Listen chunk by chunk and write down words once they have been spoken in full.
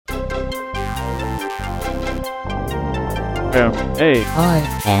M-A.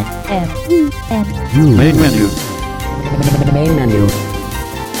 I-N-M-E-N-U. Main menu. Main menu.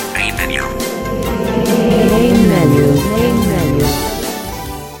 Main menu. Main menu. Main menu.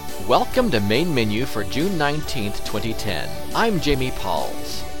 Welcome to Main Menu for June 19th, 2010. I'm Jamie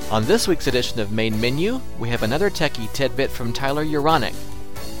Pauls. On this week's edition of Main Menu, we have another techie tidbit from Tyler Uronic.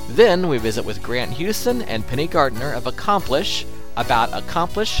 Then we visit with Grant Hewson and Penny Gardner of Accomplish about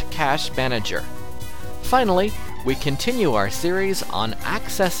Accomplish Cache Manager. Finally, we continue our series on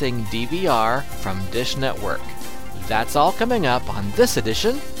accessing DVR from Dish Network. That's all coming up on this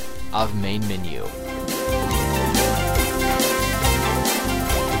edition of Main Menu.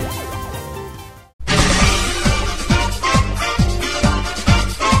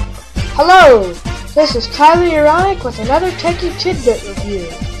 Hello, this is Tyler Uronic with another Techie Tidbit review.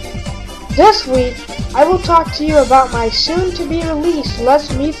 This week, I will talk to you about my soon-to-be-released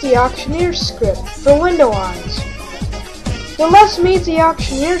Let's Meet the Auctioneer script for Windows. The Let's Meet the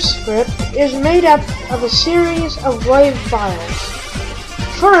Auctioneer script is made up of a series of WAV files.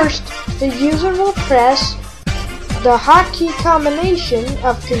 First, the user will press the hotkey combination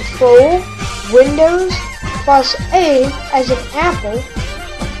of Control, Windows, plus A as in Apple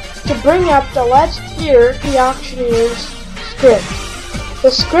to bring up the Let's Hear the Auctioneer's script.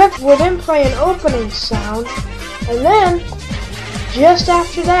 The script will then play an opening sound, and then, just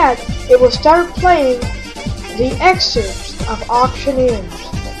after that, it will start playing the excerpts of Auctioneers.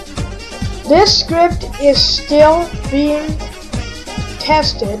 This script is still being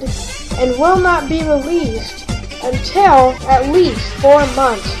tested and will not be released until at least 4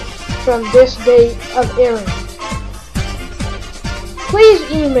 months from this date of airing. Please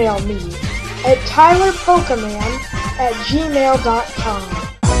email me at tylerpokeman@gmail.com.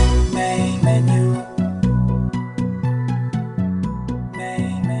 Main menu.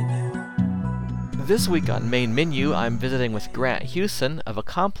 Main menu. This week on Main Menu, I'm visiting with Grant Hewson of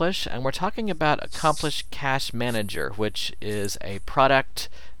Accomplish, and we're talking about Accomplish Cache Manager, which is a product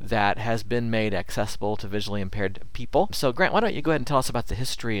that has been made accessible to visually impaired people. So, Grant, why don't you go ahead and tell us about the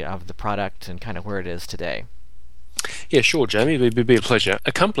history of the product and kind of where it is today? Yeah, sure, Jamie. It'd be a pleasure.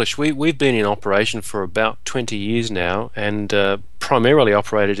 Accomplish, we've been in operation for about 20 years now and primarily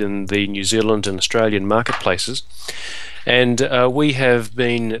operated in the New Zealand and Australian marketplaces. And we have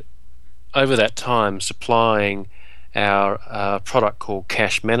been, over that time, supplying our product called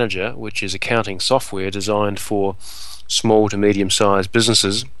Cache Manager, which is accounting software designed for small to medium-sized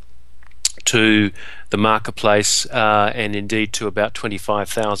businesses, to the marketplace and indeed to about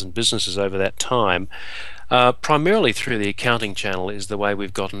 25,000 businesses over that time. Primarily through the accounting channel is the way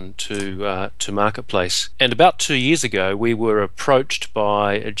we've gotten to marketplace. And about 2 years ago, we were approached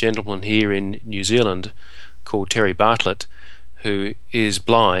by a gentleman here in New Zealand called Terry Bartlett, who is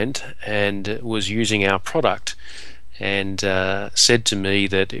blind and was using our product, and said to me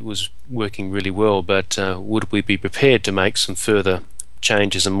that it was working really well, but would we be prepared to make some further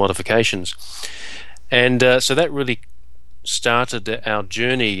changes and modifications? And so that really started our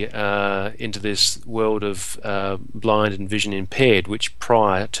journey into this world of blind and vision impaired, which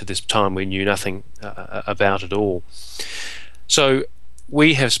prior to this time we knew nothing about at all. So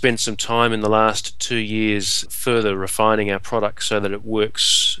we have spent some time in the last 2 years further refining our product so that it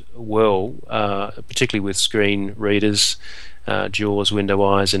works well, particularly with screen readers. JAWS,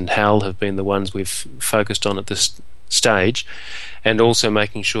 WindowEyes and HAL have been the ones we've focused on at this stage, and also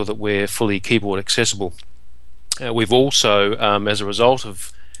making sure that we're fully keyboard accessible. We've also, as a result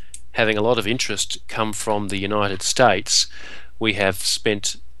of having a lot of interest come from the United States, we have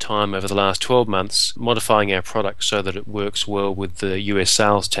spent time over the last 12 months modifying our product so that it works well with the US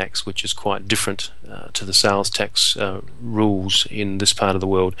sales tax, which is quite different to the sales tax rules in this part of the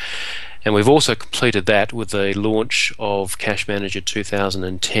world. And we've also completed that with the launch of Cache Manager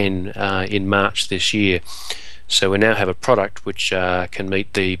 2010 in March this year. So we now have a product which can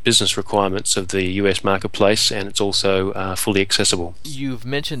meet the business requirements of the US marketplace, and it's also fully accessible. You've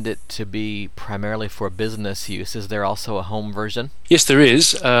mentioned it to be primarily for business use. Is there also a home version? Yes, there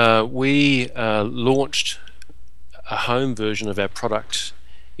is. We launched a home version of our product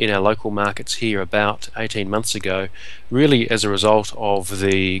in our local markets here about 18 months ago, really as a result of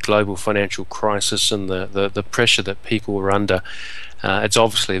the global financial crisis and the pressure that people were under. It's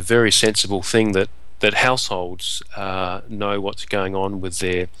obviously a very sensible thing that households know what's going on with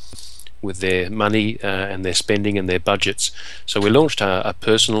their money and their spending and their budgets. So we launched a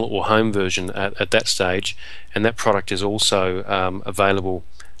personal or home version at that stage, and that product is also available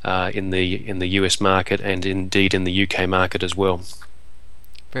in the US market and indeed in the UK market as well.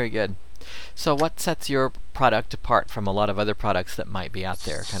 Very good. So what sets your product apart from a lot of other products that might be out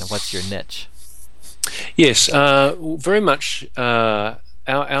there? Kind of what's your niche? Yes, very much.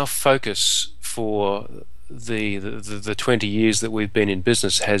 Our focus for the 20 years that we've been in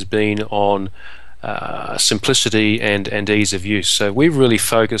business has been on simplicity and ease of use. So we've really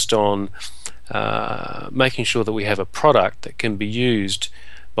focused on making sure that we have a product that can be used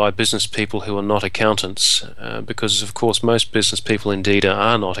by business people who are not accountants, because of course most business people indeed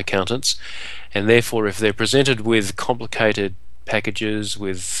are not accountants, and therefore if they're presented with complicated packages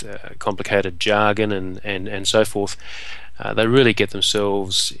with complicated jargon and so forth, they really get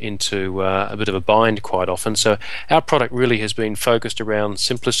themselves into a bit of a bind quite often. So our product really has been focused around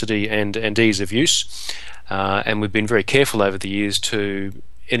simplicity and ease of use, and we've been very careful over the years to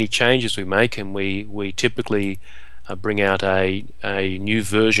any changes we make, and we typically bring out a new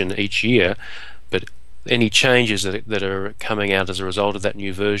version each year, but any changes that are coming out as a result of that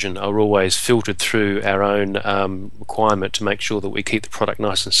new version are always filtered through our own requirement to make sure that we keep the product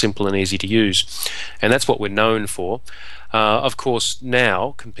nice and simple and easy to use. And that's what we're known for. Of course,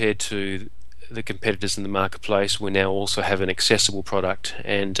 now, compared to the competitors in the marketplace, we now also have an accessible product,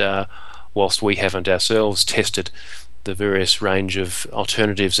 and whilst we haven't ourselves tested the various range of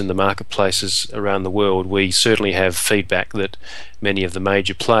alternatives in the marketplaces around the world, we certainly have feedback that many of the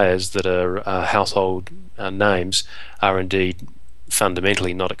major players that are household names are indeed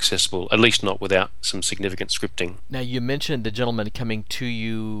fundamentally not accessible, at least not without some significant scripting. Now, you mentioned the gentleman coming to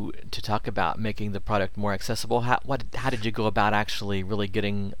you to talk about making the product more accessible. How did you go about actually really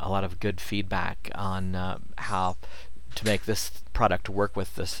getting a lot of good feedback on how to make this product work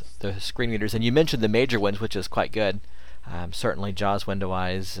with the screen readers? And you mentioned the major ones, which is quite good. Certainly JAWS,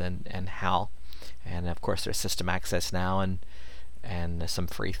 WindowEyes, and HAL, and of course there's System Access now and some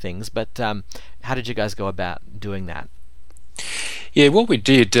free things. But how did you guys go about doing that? Yeah, what we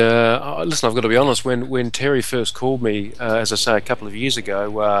did, listen, I've got to be honest, when Terry first called me, as I say, a couple of years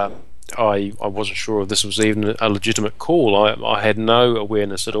ago, I wasn't sure if this was even a legitimate call. I had no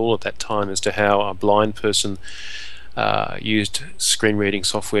awareness at all at that time as to how a blind person used screen reading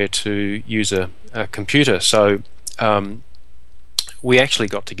software to use a computer. So we actually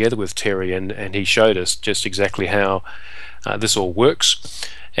got together with Terry and he showed us just exactly how this all works.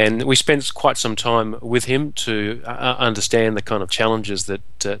 And we spent quite some time with him to understand the kind of challenges that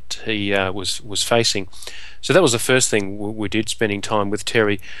he was facing. So that was the first thing we did, spending time with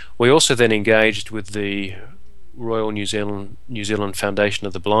Terry. We also then engaged with the Royal New Zealand Foundation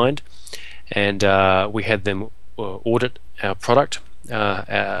of the Blind, and we had them audit our product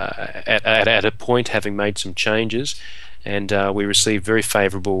at a point, having made some changes, and we received very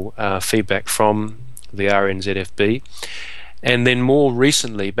favourable feedback from the RNZFB. And then more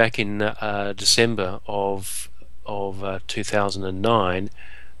recently, back in December of 2009,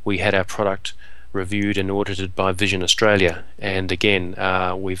 we had our product reviewed and audited by Vision Australia, and again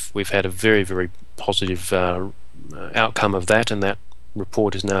we've had a very, very positive outcome of that, and that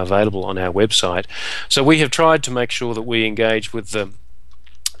report is now available on our website. So we have tried to make sure that we engage with the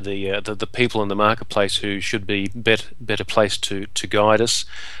people in the marketplace who should be better placed to guide us.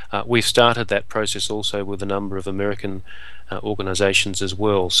 We've started that process also with a number of American organisations as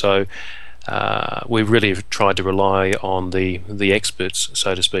well. So we really have tried to rely on the experts,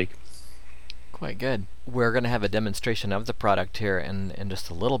 so to speak. Quite good. We're going to have a demonstration of the product here in just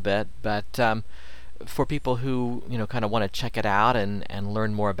a little bit, but for people who kind of want to check it out and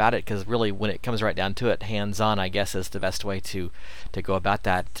learn more about it, because really when it comes right down to it, hands-on I guess is the best way to go about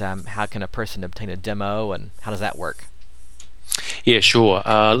that. How can a person obtain a demo, and how does that work? Yeah, sure.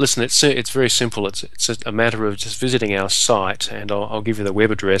 Listen, it's very simple. It's a matter of just visiting our site, and I'll give you the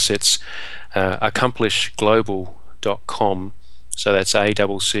web address. It's accomplishglobal.com. So that's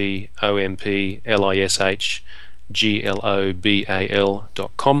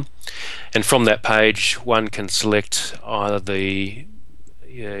accomplishglobal.com. And from that page, one can select either the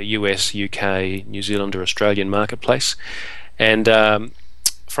US, UK, New Zealand, or Australian marketplace, and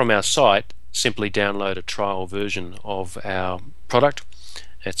from our site, simply download a trial version of our product.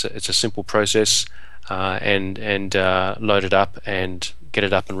 It's a simple process, and load it up and get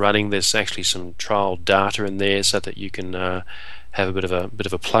it up and running. There's actually some trial data in there so that you can have a bit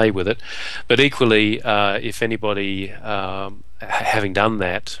of a play with it. But equally, if anybody having done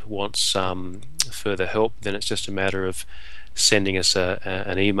that wants further help, then it's just a matter of sending us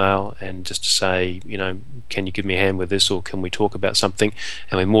an email and just to say, can you give me a hand with this, or can we talk about something?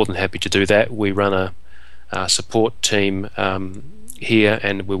 And we're more than happy to do that. We run a support team here,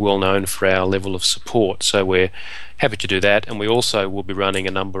 and we're well known for our level of support, so we're happy to do that. And we also will be running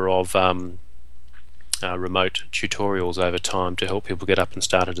a number of remote tutorials over time to help people get up and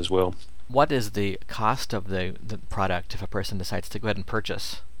started as well. What is the cost of the product if a person decides to go ahead and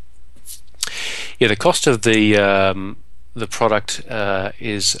purchase? Yeah, the cost of the product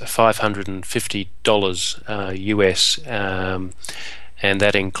is $550 US, and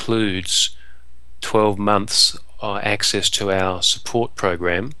that includes 12 months access to our support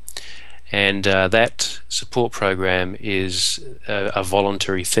program. And that support program is a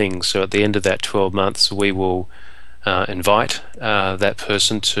voluntary thing. So at the end of that 12 months, we will invite that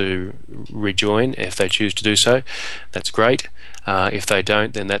person to rejoin if they choose to do so. That's great. If they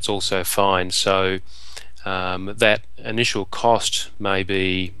don't, then that's also fine. So that initial cost may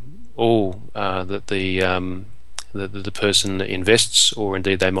be all that the person invests, or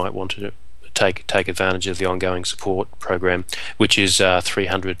indeed they might want to take advantage of the ongoing support program, which is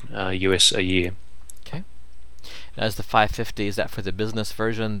 $300 US a year. Okay. As the 550, is that for the business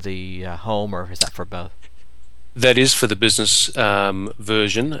version, the home, or is that for both? That is for the business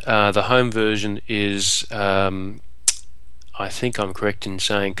version. The home version is, I think I'm correct in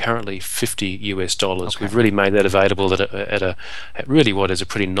saying, currently $50 US. Okay. We've really made that available at really what is a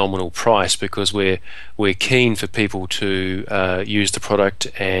pretty nominal price, because we're keen for people to use the product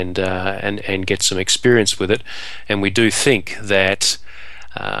and get some experience with it. And we do think that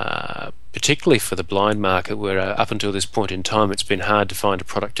particularly for the blind market, where up until this point in time it's been hard to find a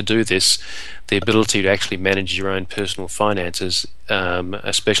product to do this, the ability to actually manage your own personal finances,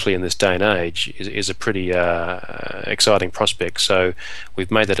 especially in this day and age, is a pretty exciting prospect. So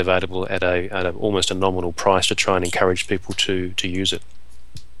we've made that available at almost a nominal price to try and encourage people to use it.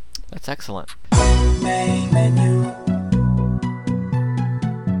 That's excellent. Main menu.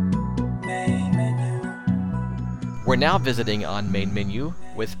 Main menu. We're now visiting on Main Menu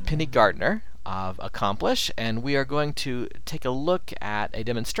with Penny Gardner of Accomplish, and we are going to take a look at a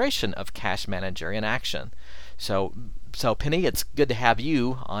demonstration of Cash Manager in action. So Penny, it's good to have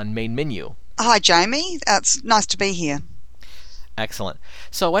you on Main Menu. Hi, Jamie. It's nice to be here. Excellent.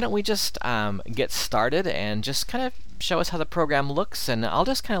 So why don't we just get started and just kind of show us how the program looks, and I'll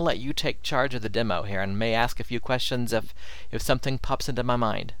just kind of let you take charge of the demo here and may ask a few questions if something pops into my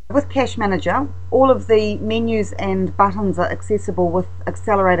mind. With Cash Manager, all of the menus and buttons are accessible with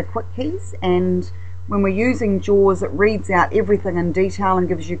accelerator quick keys, and when we're using JAWS, it reads out everything in detail and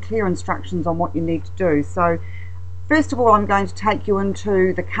gives you clear instructions on what you need to do. So first of all, I'm going to take you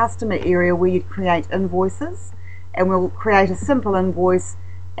into the customer area where you create invoices, and we'll create a simple invoice,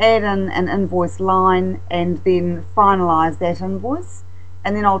 add in an invoice line, and then finalize that invoice.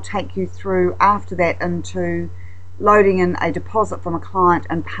 And then I'll take you through after that into loading in a deposit from a client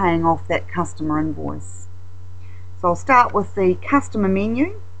and paying off that customer invoice. So I'll start with the customer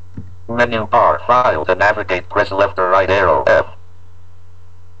menu. Menu bar, file to navigate, press left or right arrow F.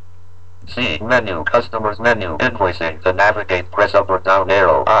 C, menu, customers menu, invoicing to navigate, press up or down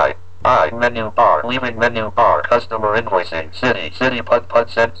arrow I, menu bar, leaving menu bar, customer invoicing, city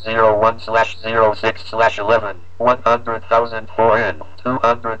put sent 01/06/11, 100,000 for in,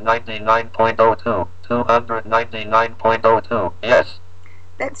 299.02, 299.02, yes.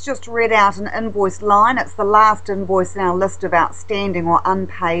 That's just read out an invoice line. It's the last invoice in our list of outstanding or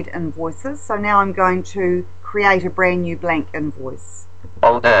unpaid invoices. So now I'm going to create a brand new blank invoice.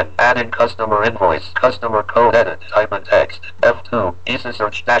 Alt N, add in customer invoice, customer code edit, type in text, F2, easy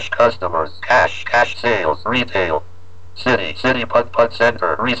search dash customers, cash sales, retail, city put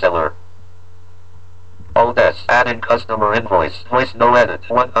center, reseller. Alt S, add in customer invoice, voice no edit,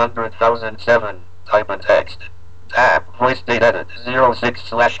 100,007, type in text. Tab, voice date edit,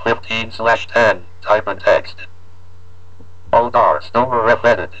 06/15/10, type in text. Alt R, number ref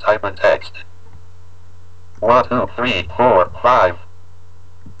edit, type in text. 1, 2, 3, 4, 5.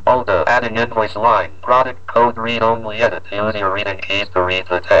 Alta, adding invoice line, product code read only edit, use your reading keys to read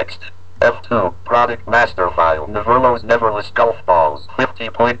the text. F2, product master file, Neverlos Neverless Golf Balls,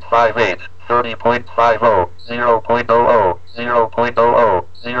 50.58, 30.50, 0.00, 0.00,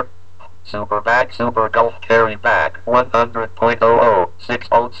 0. Super bag, super golf carry bag, 100.00, 6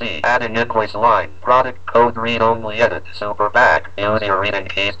 Alt C, adding invoice line, product code read only edit, super bag, use your reading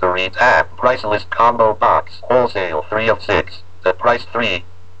keys to read tab, price list combo box, wholesale, 3 of 6, the price 3,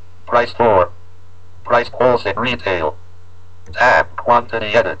 price 4, price wholesale retail, tab,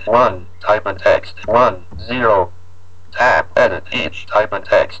 quantity edit, 1, type in text, 1, 0, tab, edit each, type in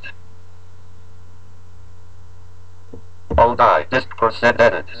text. Alt I, disk percent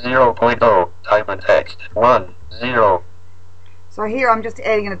edit, 0.0, type in text, 1, 0. So here I'm just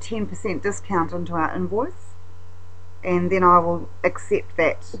adding in a 10% discount into our invoice, and then I will accept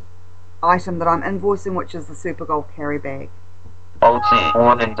that item that I'm invoicing, which is the Super Golf Carry Bag. Alt C,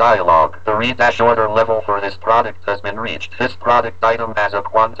 warning dialog, the read-order level for this product has been reached. This product item has a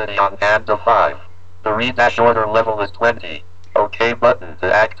quantity on hand of 5. The read-order level is 20. OK button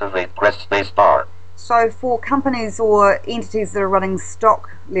to activate, press space bar. So for companies or entities that are running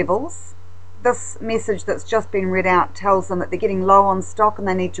stock levels, this message that's just been read out tells them that they're getting low on stock and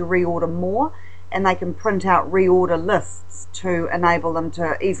they need to reorder more, and they can print out reorder lists to enable them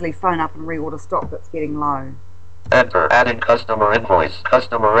to easily phone up and reorder stock that's getting low. Enter adding customer invoice.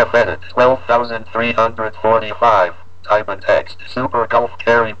 Customer ref edit 12,345. Type in text. Super Gulf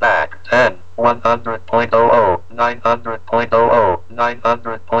carry back 10 100.00 900.00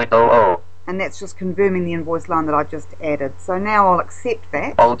 900.00. And that's just confirming the invoice line that I just added. So now I'll accept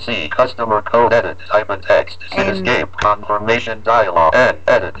that. Alt C customer code edit. Type in text. Escape confirmation dialog. N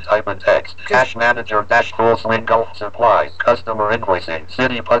edit. Type in text. Cash manager dash full swing Gulf supplies. Customer invoicing.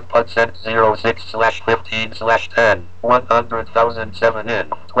 City Put sent 06/15/10 100,007 in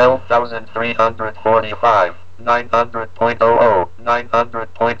 12,345 900.00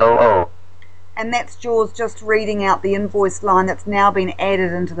 900.00. And that's JAWS just reading out the invoice line that's now been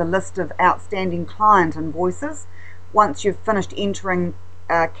added into the list of outstanding client invoices. Once you've finished entering,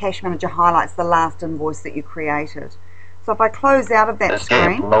 Cash Manager highlights the last invoice that you created. So if I close out of that Escape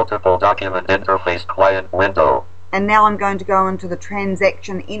screen, multiple document interface client window. and now I'm going to go into the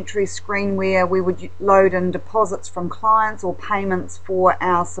transaction entry screen where we would load in deposits from clients or payments for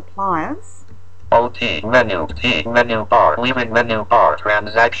our suppliers. OT menu T menu bar leaving menu bar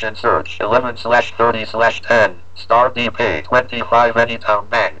transaction search 11/30/10 star DP 25 Anytown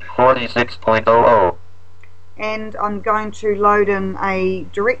Bank 46.00. And I'm going to load in a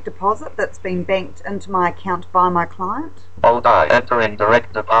direct deposit that's been banked into my account by my client. ODI entering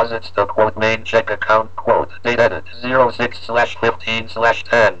direct deposits to quote main check account quote date edit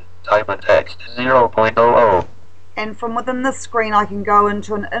 06/15/10 type in text 0.00. And from within this screen I can go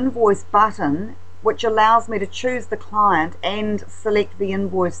into an invoice button which allows me to choose the client and select the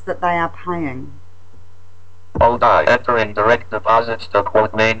invoice that they are paying. ODI entering direct deposits to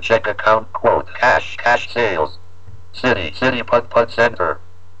quote main check account quote cash sales city put center.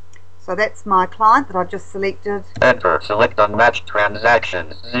 So that's my client that I've just selected. Enter select unmatched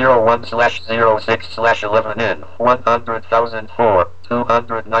transactions 01/06/11 in 100,004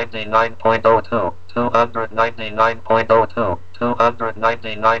 299.02 299.02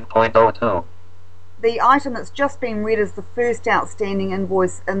 299.02. The item that's just been read is the first outstanding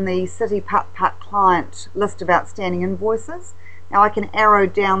invoice in the City Put client list of outstanding invoices. Now I can arrow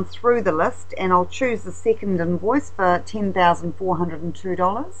down through the list and I'll choose the second invoice for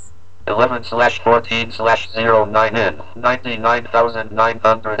 $10,402. 11/14/09 in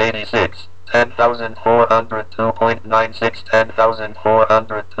 99,986 10,402.96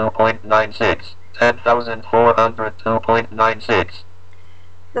 10,402.96 10,402.96.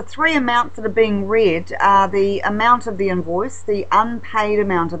 The three amounts that are being read are the amount of the invoice, the unpaid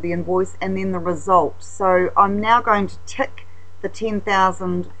amount of the invoice, and then the result. So I'm now going to tick the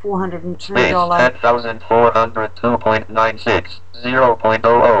 $10,402 10,402.96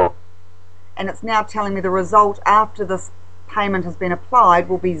 0.00. and it's now telling me the result after this payment has been applied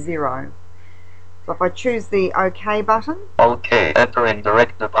will be 0. So if I choose the OK button, OK entering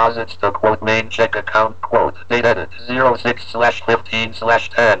direct deposits to quote main check account quote date edit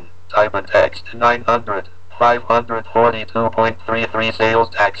 06/15/10 type in text 900 542.33 sales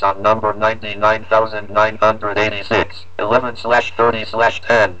tax on number 99,986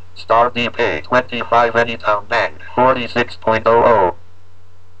 11/30/10 star DP 25 Anytown Bank 46.00.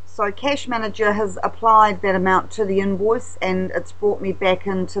 so Cash Manager has applied that amount to the invoice and it's brought me back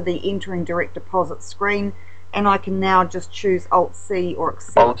into the entering direct deposit screen, and I can now just choose Alt C or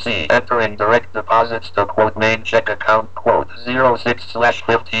accept. Alt C entering direct deposits to quote main check account quote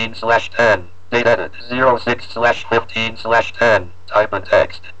 06/15/10 date edit 06/15/10 type in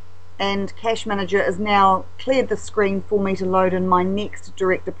text. And Cash Manager has now cleared the screen for me to load in my next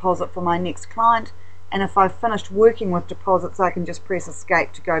direct deposit for my next client. And if I've finished working with deposits, I can just press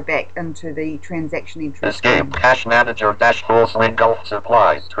escape to go back into the transaction entry Escape screen. Cash Manager dash full swing Gulf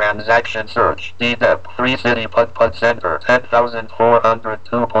supplies transaction search DDEP 3 City Put Center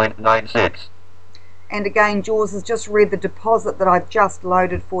 10,402.96. And again, JAWS has just read the deposit that I've just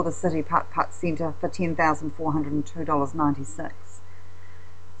loaded for the City Put Centre for $10,402.96.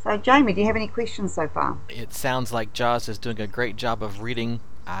 So Jamie, do you have any questions so far? It sounds like JAWS is doing a great job of reading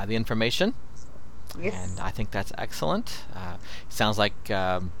the information. Yes. And I think that's excellent. Sounds like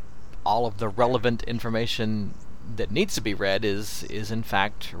all of the relevant information that needs to be read is in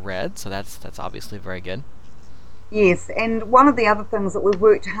fact read, so that's obviously very good. Yes, and one of the other things that we've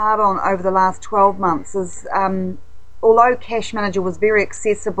worked hard on over the last 12 months is, although Cash Manager was very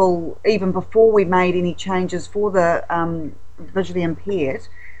accessible even before we made any changes for the visually impaired,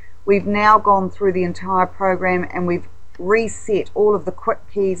 we've now gone through the entire program and we've reset all of the quick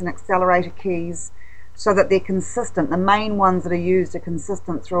keys and accelerator keys so that they're consistent. The main ones that are used are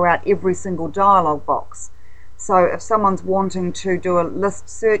consistent throughout every single dialog box. So if someone's wanting to do a list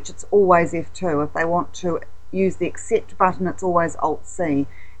search, it's always F2. If they want to use the accept button, it's always Alt-C.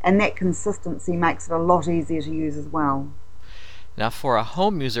 And that consistency makes it a lot easier to use as well. Now, for a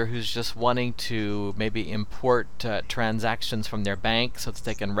home user who's just wanting to maybe import transactions from their bank so that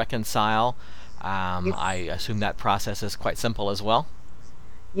they can reconcile, Yes. I assume that process is quite simple as well.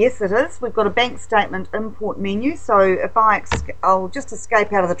 Yes, it is. We've got a bank statement import menu. So if I'll just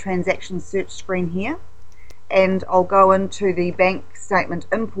escape out of the transaction search screen here, and I'll go into the bank statement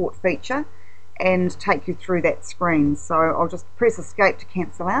import feature and take you through that screen. So I'll just press escape to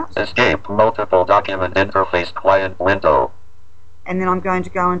cancel out. Escape multiple document interface client window. And then I'm going to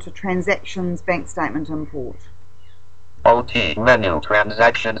go into transactions bank statement import. OT menu,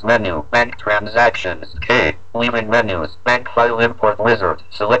 transactions menu, bank transactions, K, leaving menus, bank file import wizard,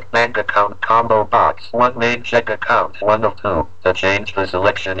 select bank account combo box, one main check account, one of two. To change the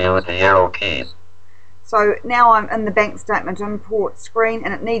selection, use the arrow keys. So now I'm in the bank statement import screen,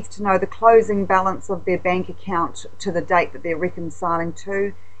 and it needs to know the closing balance of their bank account to the date that they're reconciling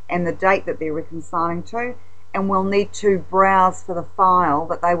to and the date that they're reconciling to, and we'll need to browse for the file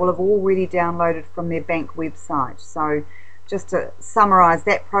that they will have already downloaded from their bank website. So just to summarize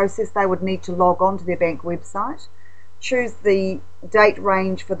that process, they would need to log on to their bank website, choose the date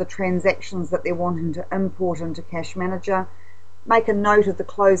range for the transactions that they're wanting to import into Cash Manager, make a note of the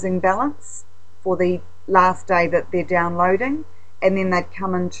closing balance for the last day that they're downloading, and then they'd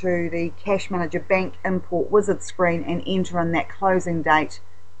come into the Cash Manager Bank Import Wizard screen and enter in that closing date,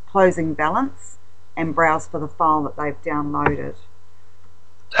 closing balance, and browse for the file that they've downloaded.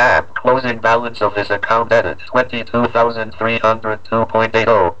 Tab, closing balance of this account edit,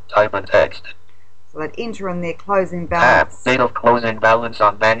 22,302.80, type in text. So they'd enter in their closing Tab, balance, date of closing balance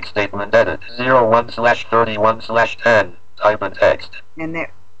on bank statement edit, 01/31/10, type in text. and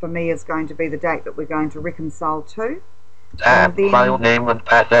that for me is going to be the date that we're going to reconcile to. Tab, And then- file name and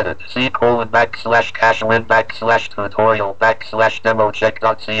path edit, C://cashwin/tutorial/demo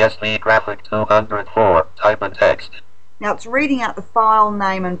check.csv graphic 204, type in text. Now it's reading out the file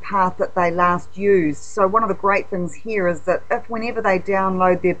name and path that they last used. So one of the great things here is that if whenever they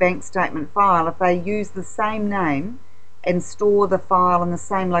download their bank statement file, if they use the same name and store the file in the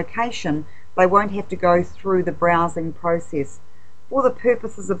same location, they won't have to go through the browsing process. For the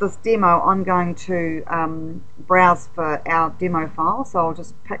purposes of this demo, I'm going to browse for our demo file, so I'll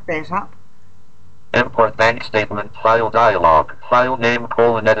just pick that up. Import bank statement file dialog. File name :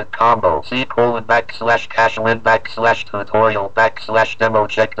 edit combo. C://cashwin/tutorial/demo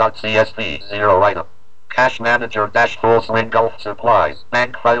check.csv 0 item. Cash Manager full swing Gulf supplies.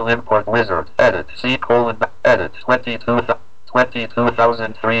 Bank file import wizard. Edit. Edit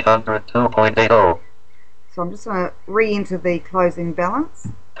 22,302.80. So I'm just going to re-enter the closing balance.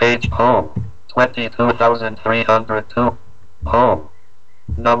 Page home. 22,302. Home.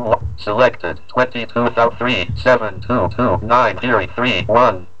 Num selected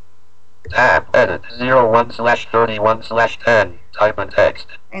 22,37229.31. Tab edit 01/31/10. Type in text.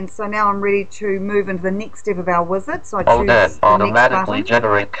 And so now I'm ready to move into the next step of our wizard. So I choose Alt N the automatically next button.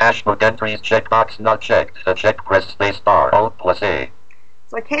 generate cash book entries checkbox not checked. To check, press space bar. Alt plus A.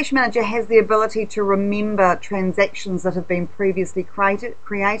 So Cash Manager has the ability to remember transactions that have been previously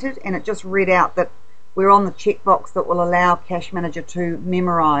created, and it just read out that we're on the checkbox that will allow Cash Manager to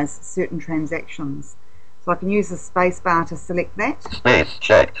memorize certain transactions. So I can use the space bar to select that, Space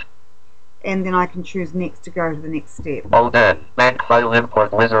checked. and then I can choose next to go to the next step. Alt N bank file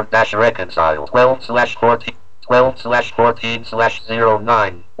import wizard reconcile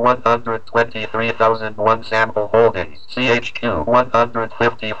 12/14/09 123,001 sample holdings CHQ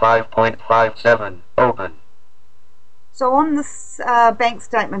 155.57 open. So on this bank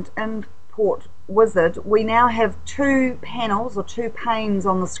statement import wizard, we now have two panels or two panes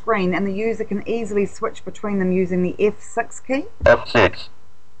on the screen, and the user can easily switch between them using the F6 key. F6.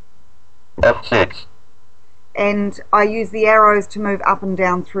 F6. And I use the arrows to move up and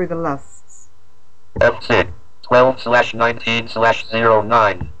down through the lists. F6.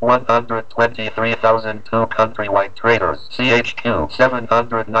 12/19/09 123,002 countrywide traders CHQ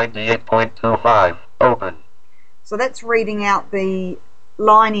 798.25 open. So that's reading out the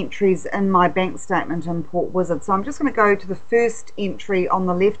line entries in my bank statement import wizard. So I'm just going to go to the first entry on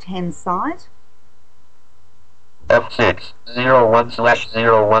the left hand side. F6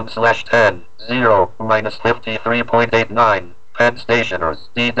 01/01/10 0 -53.89 Penn Stationers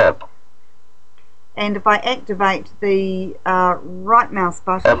DDEP. And if I activate the right mouse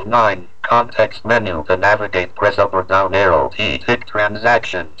button, F9 context menu to navigate, press up or down arrow T. Tick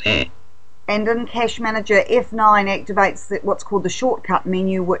transaction T. And in Cash Manager, F9 activates what's called the shortcut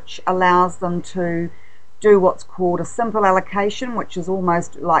menu, which allows them to do what's called a simple allocation, which is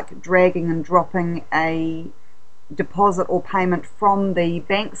almost like dragging and dropping a deposit or payment from the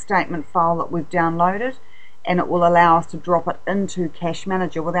bank statement file that we've downloaded, and it will allow us to drop it into Cash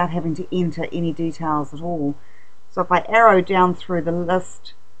Manager without having to enter any details at all. So if I arrow down through the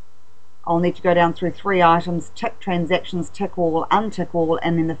list, I'll need to go down through 3 items: tick transactions, tick all, untick all,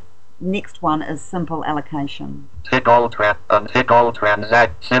 and then the next one is simple allocation. Tick all, untick all,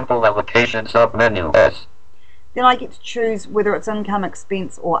 transact, simple allocation, submenu S. Then I get to choose whether it's income,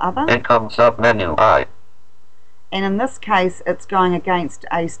 expense, or other. Income, submenu I. And in this case, it's going against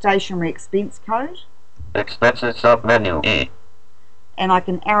a stationary expense code. Expenses, submenu E. And I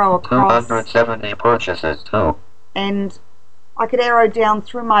can arrow across. 270 purchases 2. And I could arrow down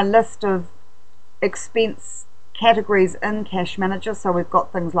through my list of expense categories in Cash Manager. So we've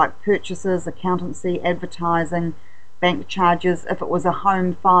got things like purchases, accountancy, advertising, bank charges. If it was a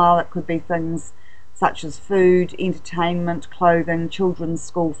home file, it could be things such as food, entertainment, clothing, children's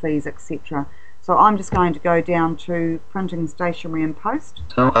school fees, etc. So I'm just going to go down to printing, stationery and post.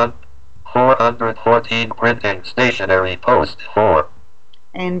 414 printing, stationery, post 4.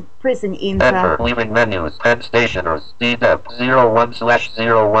 And pressing enter. Enter, leaving menus, pen stationers, DDEP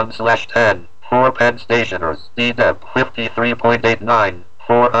 01/01/10. 4 pen stationers, DDEP 53.89,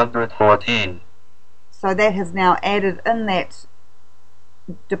 414. So that has now added in that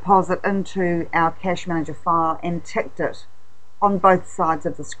deposit into our Cash Manager file and ticked it on both sides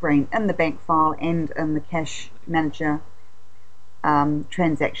of the screen, in the bank file and in the Cash Manager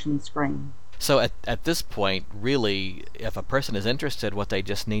transaction screen. So at this point, really, if a person is interested, what they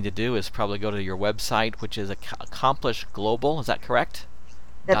just need to do is probably go to your website, which is Accomplish Global. Is that correct?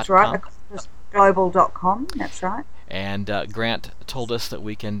 That's right, accomplishglobal.com. That's right. And Grant told us that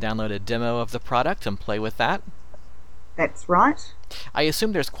we can download a demo of the product and play with that. That's right. I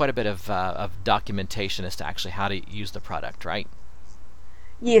assume there's quite a bit of documentation as to actually how to use the product, right?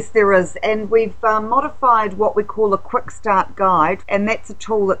 Yes, there is, and we've modified what we call a quick start guide, and that's a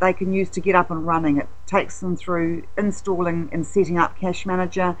tool that they can use to get up and running. It takes them through installing and setting up Cash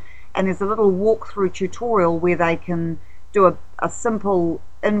Manager, and there's a little walkthrough tutorial where they can do a simple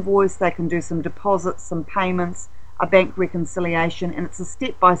invoice, they can do some deposits, some payments, a bank reconciliation, and it's a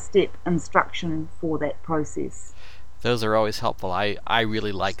step-by-step instruction for that process. Those are always helpful. I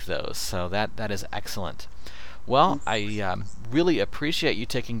really like those, so that is excellent. Well, I really appreciate you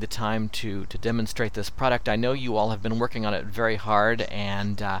taking the time to demonstrate this product. I know you all have been working on it very hard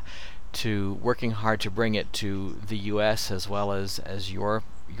and working hard to bring it to the U.S. as well as your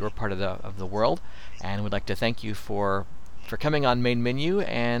part of the world. And we'd like to thank you for coming on Main Menu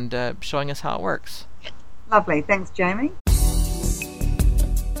and showing us how it works. Lovely. Thanks, Jamie.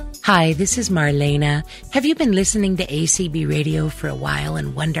 Hi, this is Marlena. Have you been listening to ACB Radio for a while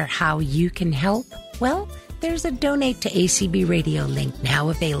and wonder how you can help? Well, there's a Donate to ACB Radio link now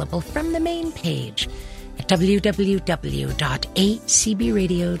available from the main page at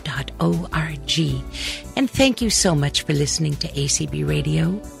www.acbradio.org. And thank you so much for listening to ACB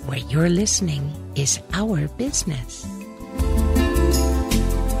Radio, where your listening is our business.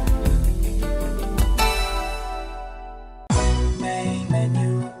 Main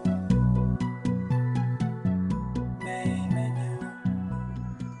menu. Main menu.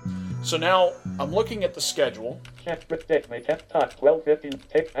 So now I'm looking at the schedule. Check protect my test touch 12:15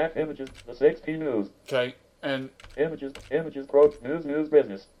 take half images the 60 news. Okay, and Images growth news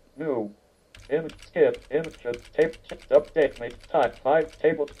business new image skip image tape update my touch 5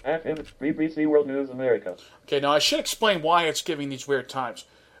 table half image BBC World News America. okay, now I should explain why it's giving these weird times.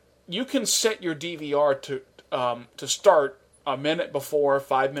 You can set your DVR to start a minute before,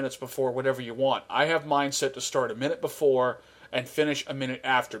 5 minutes before, whatever you want. I have mine set to start a minute before and finish a minute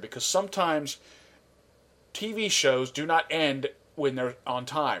after, because sometimes TV shows do not end when they're on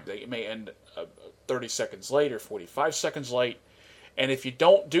time. They may end 30 seconds late or 45 seconds late, and if you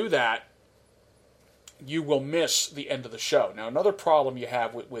don't do that, you will miss the end of the show. Now, another problem you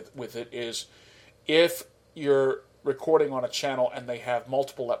have with it is if you're recording on a channel and they have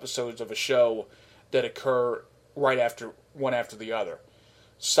multiple episodes of a show that occur right after one after the other.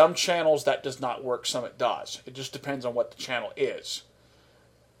 Some channels that does not work, some it does. It just depends on what the channel is.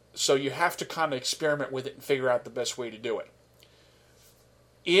 So you have to kind of experiment with it and figure out the best way to do it.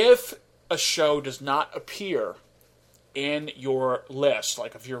 If a show does not appear in your list,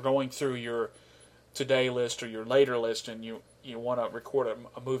 like if you're going through your today list or your later list and you want to record a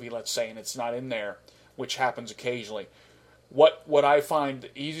movie, let's say, and it's not in there, which happens occasionally, what I find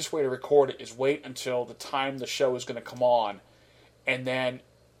the easiest way to record it is wait until the time the show is going to come on, and then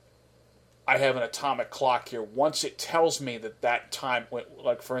I have an atomic clock here. Once it tells me that time,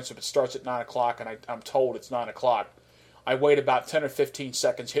 like for instance, if it starts at 9 o'clock and I'm told it's 9 o'clock, I wait about 10 or 15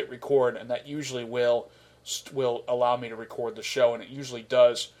 seconds, hit record, and that usually will allow me to record the show, and it usually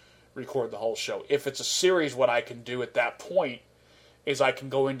does record the whole show. If it's a series, what I can do at that point is I can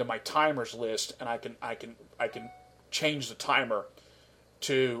go into my timers list and I can change the timer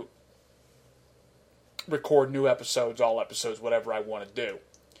to record new episodes, all episodes, whatever I want to do.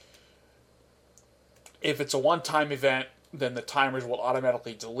 If it's a one-time event, then the timers will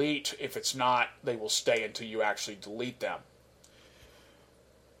automatically delete. If it's not, they will stay until you actually delete them.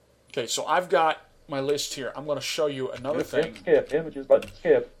 Okay, so I've got my list here. I'm going to show you another thing. Skip. Images button.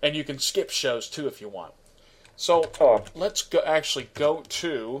 Skip. And you can skip shows too if you want. So let's go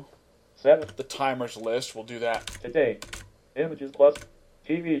to 7. The timers list. We'll do that. Today. Images plus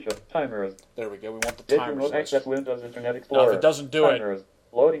TV show. Timers. There we go. We want the Did timers remote list. access Windows Internet Explorer. Now, if it doesn't do timers. it,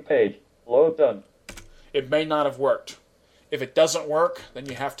 Loading page. Load done. it may not have worked. If it doesn't work, then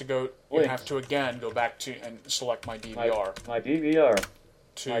you have to go. You Links. have to again go back to and select my DVR My DVR.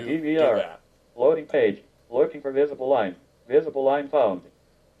 to my do DVR. that. Loading page. Looking for visible line. Visible line found.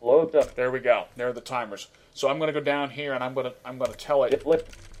 Load done. There we go. There are the timers. So I'm going to go down here and I'm going to tell it. Hit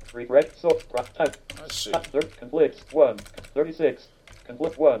left. Regret source. Type. Let's see. Conflicts 1. 36.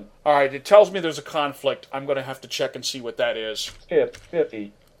 Conflict 1. All right. It tells me there's a conflict. I'm going to have to check and see what that is. Skip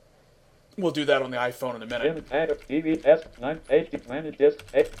 50. We'll do that on the iPhone in a minute. Image add DVS 9 HD managed disk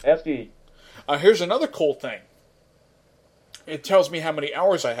SD. Here's another cool thing. It tells me how many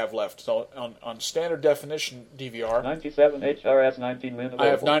hours I have left. So on standard definition DVR, 97 HRS 19 min available. I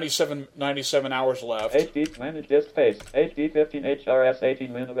have 97 hours left. HD managed disk space. HD 15 HRS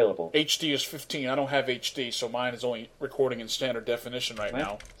 18 min available. HD is 15. I don't have HD, so mine is only recording in standard definition right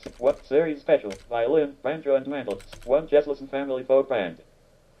now. What series special? Violin, banjo, and mandolin. 1 Jesselson family folk band.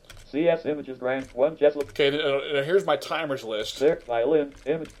 CS Images Grand 1 Jesselson. Okay, here's my timers list. Violin,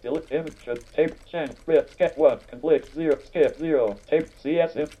 image, delete, image, tape, channel, rip, skip 1, conflict 0, skip 0, tape,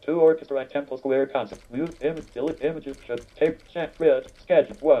 CS, 2 orchestra, tempo, square, concept, mute, image, delete, images, tape, channel, rip, sketch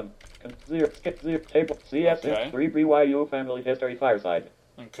 1, 0, skip 0, table, CS, Okay. 3 BYU family history, fireside.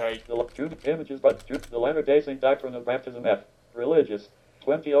 Okay. The images, but the Leonard Day Saint Doctrine of Baptism F, religious,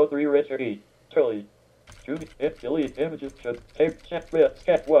 2003 Richard E. Turley. Delete images, tape, check,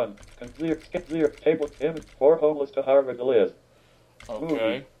 sketch 1, skip 0, table, image, 4 homeless to Harvard to Liz. Okay.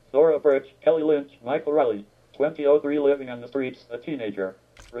 Movie, Thora Birch, Kelly Lynch, Michael Riley, 2003 living on the streets, a teenager.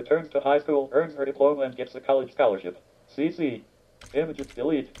 Returns to high school, earns her diploma and gets a college scholarship. CC, images,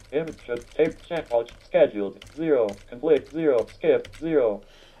 delete, image, tape, check, scheduled, 0, conflict, 0, skip, 0.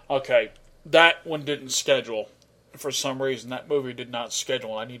 Okay, that one didn't schedule. For some reason, that movie did not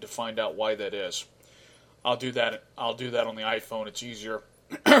schedule. I need to find out why that is. I'll do that on the iPhone. It's easier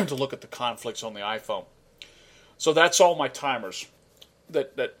to look at the conflicts on the iPhone. So that's all my timers.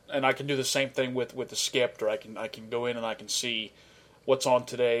 And I can do the same thing with the skipped, or I can go in and I can see what's on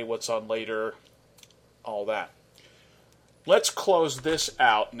today, what's on later, all that. Let's close this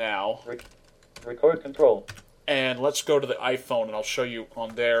out now. Record control. And let's go to the iPhone, and I'll show you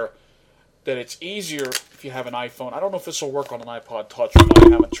on there that it's easier if you have an iPhone. I don't know if this will work on an iPod Touch or not. I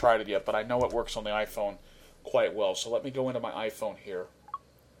haven't tried it yet, but I know it works on the iPhone quite well. So let me go into my iPhone here.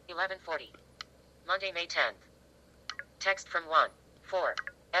 11:40. Monday, May 10th. Text from 1. 4.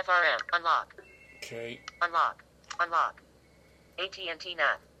 FRM. Unlock. Okay. Unlock. Unlock. AT&T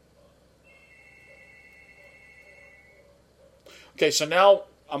Nav. Okay, so now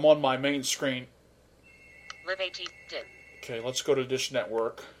I'm on my main screen. Live AT. Dim. Okay, let's go to Dish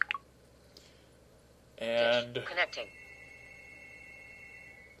Network. And Dish. Connecting.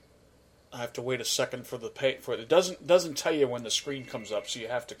 I have to wait a second for it. It doesn't tell you when the screen comes up, so you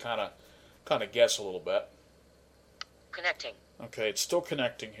have to kind of guess a little bit. Connecting. Okay, it's still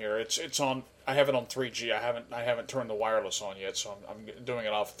connecting here. It's on. I have it on 3G. I haven't turned the wireless on yet, so I'm doing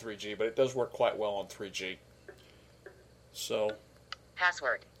it off of 3G. But it does work quite well on 3G. So.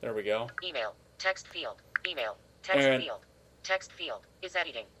 Password. There we go. Email. Text field. Email. Text field. Text field is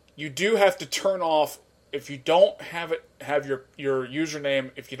editing. You do have to turn off. If you don't have your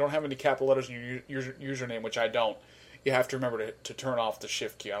username, if you don't have any capital letters in your username, which I don't, you have to remember to turn off the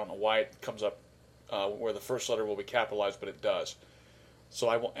shift key. I don't know why it comes up where the first letter will be capitalized, but it does. So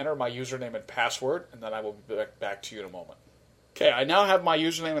I will enter my username and password, and then I will be back to you in a moment. Okay, I now have my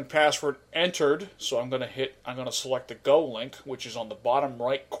username and password entered, so I'm going to select the Go link, which is on the bottom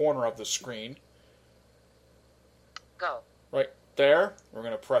right corner of the screen. Go. Right there. We're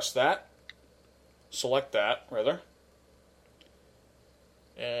going to press that. Select that, rather.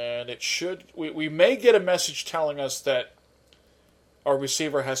 And it should... We may get a message telling us that our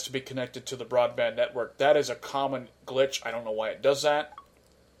receiver has to be connected to the broadband network. That is a common glitch. I don't know why it does that.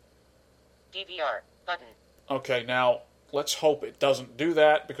 DVR button. Okay, now let's hope it doesn't do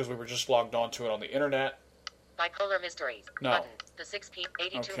that because we were just logged onto it on the internet. Bipolar Mysteries No. button. The 6P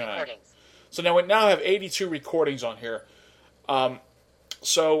 82 Okay. recordings. So now we now have 82 recordings on here.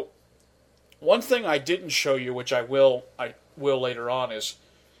 So one thing I didn't show you, which I will later on, is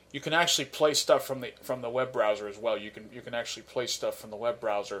you can actually play stuff from the web browser as well. You can actually play stuff from the web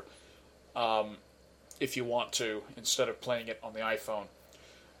browser if you want to, instead of playing it on the iPhone.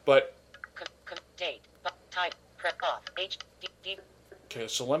 But Date. Type. Prep off. HD. okay,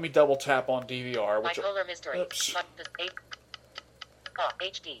 so let me double tap on DVR. Which Bipolar Mysteries. Oops.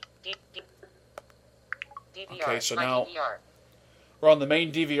 HD. DVR. Okay, so my now DVR. we're on the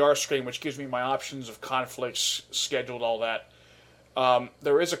main DVR screen, which gives me my options of conflicts, scheduled, all that.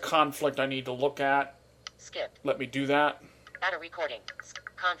 There is a conflict I need to look at. Skip. Let me do that. Add a recording.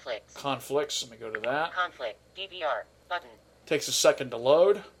 Conflicts. Conflicts. Let me go to that. Conflict. DVR. Button. Takes a second to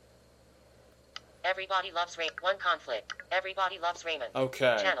load. Everybody loves Raymond. One conflict. Everybody loves Raymond.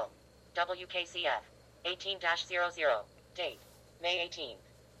 Okay. Channel. WKCF. 18-00. Date. May 18,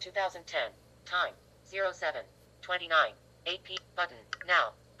 2010. Time. 07:29. 8 p. Button.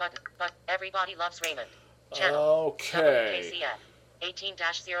 Now. Button. But everybody loves Raymond. Channel. Okay. WKCF.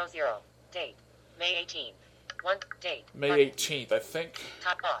 18-00. Date. May 18. 1. Date. May Button. 18th, I think.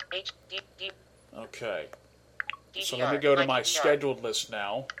 Top off. HD. Okay. So DVR. let me go to my DVR. scheduled list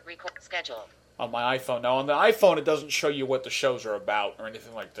now Record. Schedule. on my iPhone. Now on the iPhone, it doesn't show you what the shows are about or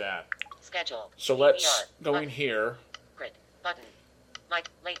anything like that. Schedule. So let's DVR. go in Button. here Grid. Button. My.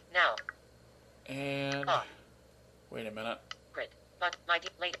 Late. Now. and Off. wait a minute. Grid. But my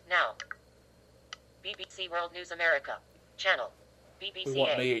late now. BBC World News America. Channel. BBC We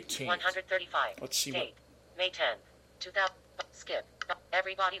want May 18th. 135. Let's see Date. May 10. 2000. Skip.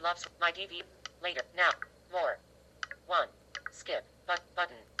 Everybody loves my DV. Later. Now. More. 1. Skip.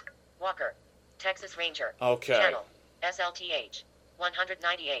 Button. Walker. Texas Ranger. Okay. Channel. SLTH.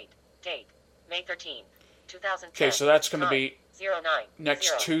 198. Date. May 13th. 2010. Okay, so that's going to Time. be 09. next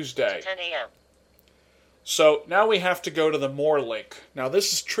 0 Tuesday. to 10 a.m. So now we have to go to the More link. Now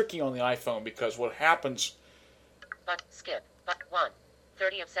this is tricky on the iPhone because what happens. But skip. But 1.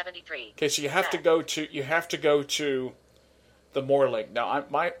 30 of 73. Okay, so you have to go to the More link. Now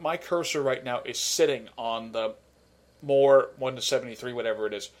my cursor right now is sitting on the More 1 to 73, whatever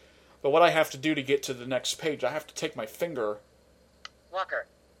it is. But what I have to do to get to the next page, I have to take my finger. Walker.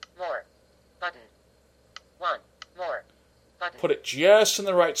 More. Button. 1. More. Button. Put it just in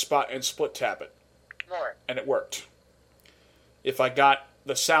the right spot and split tap it. More. And it worked. If I got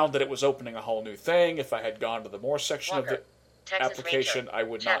the sound that it was opening a whole new thing, if I had gone to the More section Walker. of the Texas application, Ranger. I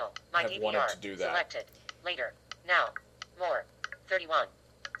would Channel. not My have DVR. wanted to do that. Selected. Later. Now. More. 31.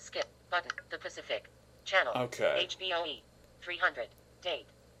 Skip. Button. The Pacific. Channel. Okay. HBOE. 300. Date.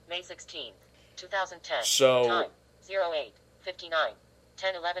 May 16th. 2010. So- Time. 08:59.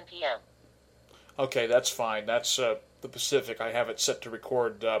 10:11 p.m. Okay, that's fine. That's the Pacific. I have it set to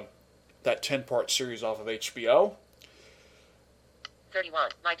record that 10-part series off of HBO.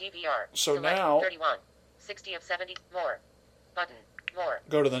 31. My DVR. So Select now- 31. 60 of 70. More. Button. More.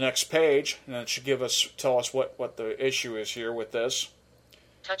 Go to the next page, and it should tell us what the issue is here with this.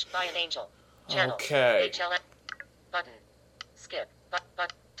 Touched by an angel. Channel. Okay. HLM. Button. Skip. But.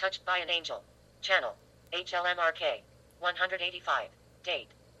 Touched by an angel. Channel. HLMRK. 185. Date.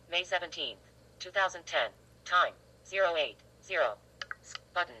 May 17th. 2010. Time. 080.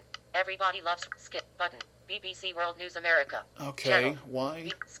 Button. Everybody loves skip. Button. BBC World News America. Okay, Channel.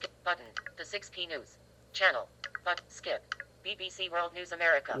 why? Skip. Button. The 6P News. Channel. But. Skip. BBC World News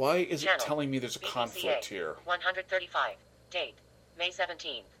America. Why is it Channel. telling me there's a BBCA. conflict here? 135. Date. May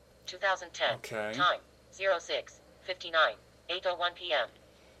 17th. 2010. Okay. Time. 06:59. 8:01 p.m.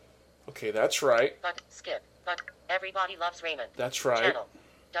 Okay, that's right. But. Skip. But. Everybody loves Raymond. That's right. Channel.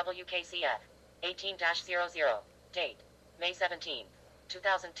 WKCF. 18-00. Date. May 17th.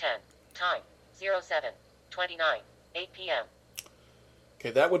 2010. Time. 07:29. 8 p.m.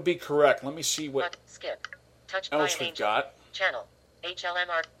 Okay, that would be correct. Let me see what But. Skip. Touched by else an we've angel. got. Channel.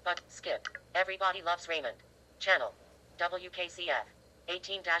 HLMR. But. Skip. Everybody loves Raymond. Channel. WKCF.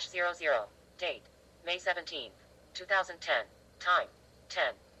 18-00. Date. May 17th. 2010. Time.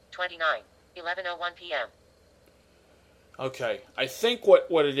 10:29. 11:01 p.m. Okay, I think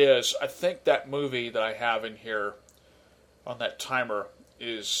what it is, I think that movie that I have in here on that timer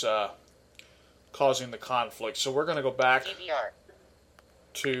is causing the conflict. So we're going to go back DVR.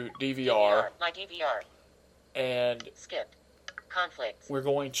 to DVR, My DVR. and Skipped. Conflicts. we're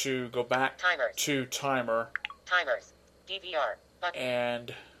going to go back Timers. to timer. Timers. DVR. Button.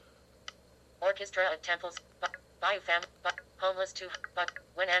 And Orchestra at temples. Bayou family. Homeless to.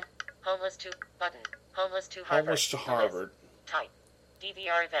 When and. Homeless to. Button. Homeless to Harvard. Homeless to The list. Harvard. Type.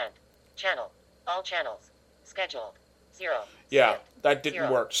 DVR event. Channel. All channels. Scheduled. 0. Yeah, Skip. that didn't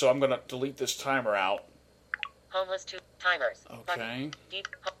 0. work, so I'm going to delete this timer out. Homeless to. Timers. Okay. Button.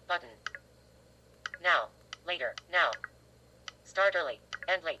 Button. Now. Later. Now. Start early.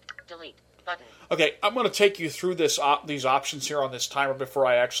 End late. Delete. Button. Okay, I'm going to take you through these options here on this timer before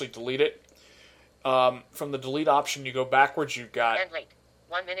I actually delete it. From the delete option, you go backwards. You've got End late.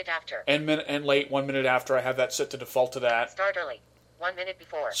 1 minute after. end late, 1 minute after. I have that set to default to that. Start early. 1 minute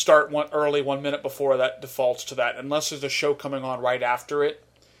before. Start early, 1 minute before. That defaults to that. Unless there's a show coming on right after it,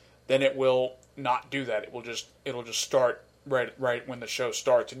 then it will not do that. It'll just start right when the show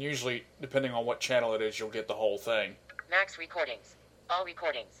starts. And usually, depending on what channel it is, you'll get the whole thing. Max recordings. All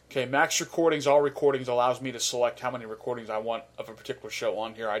recordings. Okay, max recordings, all recordings allows me to select how many recordings I want of a particular show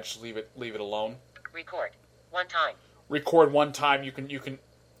on here. I just leave it alone. Record. One time. Record one time.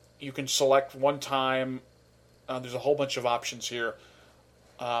 You can select one time. There's a whole bunch of options here.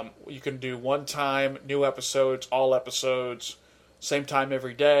 You can do one time, new episodes, all episodes, same time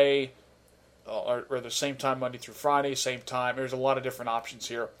every day, or the same time Monday through Friday, same time. There's a lot of different options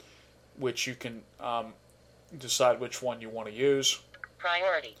here, which you can decide which one you want to use.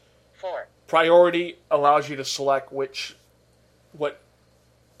 Priority. 4. Priority allows you to select what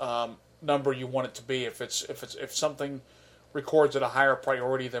number you want it to be. If something records at a higher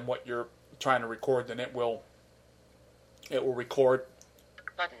priority than what you're trying to record, then it will record.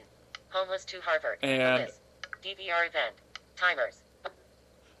 Button. Homeless to Harvard. And List. DVR event. Timers.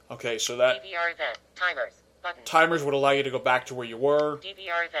 okay, so that DVR event. Timers. Button. timers would allow you to go back to where you were.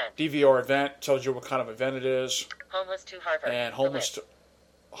 DVR event. DVR event tells you what kind of event it is. Homeless to Harvard. And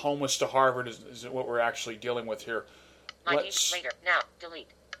homeless to Harvard is what we're actually dealing with here. Let's later. Now. Delete.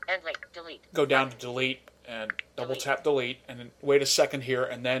 End late. Delete. go down to delete and double tap delete and then wait a second here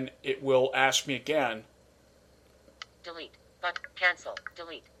and then it will ask me again. Delete. But cancel.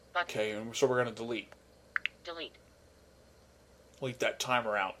 Delete. Button. Okay, and so we're going to delete. Delete. Delete that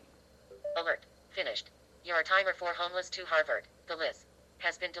timer out. Alert. Finished. Your timer for Homeless to Harvard. The list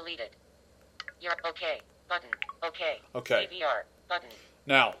has been deleted. Your OK. Button. OK. Okay. DVR. Button.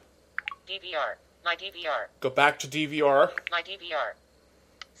 Now, DVR. My DVR. go back to DVR. My DVR.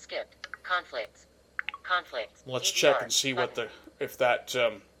 Skipped. Conflicts. Conflicts. Let's DVR. check and see Button. if that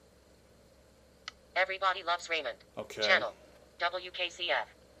Everybody Loves Raymond. okay. Channel. WKCF.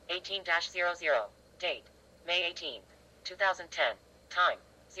 18-00. Date. May 18th. 2010. Time.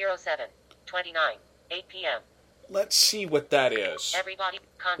 07:29. 8 p.m. Let's see what that is. Everybody.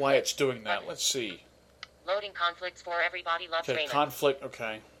 Conflict. Why it's doing that. Button. Let's see. Loading conflicts for Everybody Loves Okay, Raymond. conflict.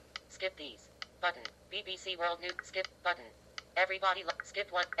 Okay. Skip these. Button. BBC World News. Skip. Button.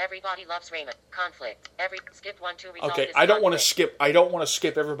 Skip 1. Everybody Loves Raymond. Conflict. Skip 1 to resolve Okay, this I don't want to conflict. skip. I don't want to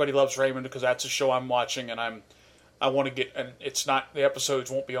skip Everybody Loves Raymond because that's a show I'm watching, and I want to get. And it's not the episodes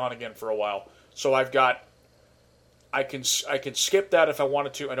won't be on again for a while. So I've got. I can skip that if I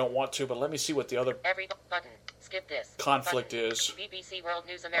wanted to. I don't want to, but let me see what the other Button. Skip this. conflict Button. is. BBC World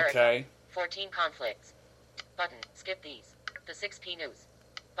News America. Okay. 14 conflicts. Button. Skip these. The 6P News.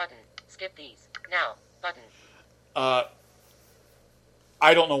 Button. Skip these. Now. Button.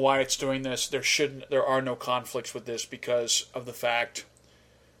 I don't know why it's doing this. There are no conflicts with this because of the fact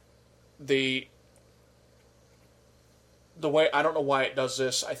the way I don't know why it does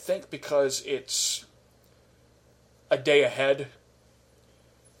this. I think because it's a day ahead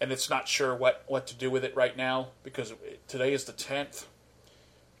and it's not sure what to do with it right now because today is the 10th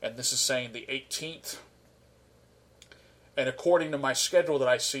and this is saying the 18th. And according to my schedule that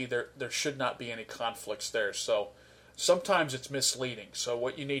I see, there should not be any conflicts there. So sometimes it's misleading. So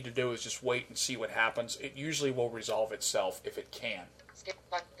what you need to do is just wait and see what happens. It usually will resolve itself if it can. Skip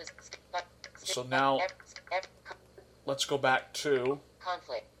button. Skip button. So now let's go back to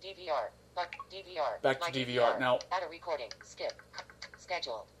conflict. DVR. DVR. Back to My DVR. Now add a recording. Skip.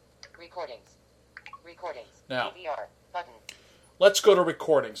 Scheduled. Recordings. Recordings. Now. DVR. Button. let's go to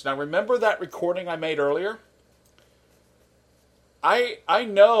recordings. Now remember that recording I made earlier? I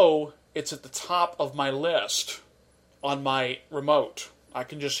know it's at the top of my list on my remote. I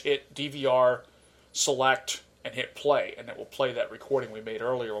can just hit DVR, select, and hit play, and it will play that recording we made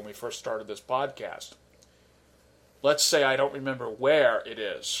earlier when we first started this podcast. Let's say I don't remember where it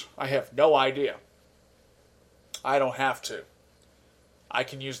is. I have no idea. I don't have to. I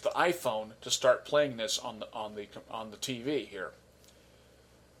can use the iPhone to start playing this on the TV here.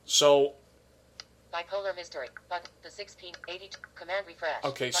 So Bipolar Mystery. But the 1682 command refresh.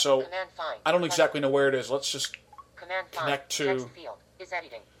 okay, Button. so Command find. I don't Button. exactly know where it is. Let's just Command 5. connect to... Text field is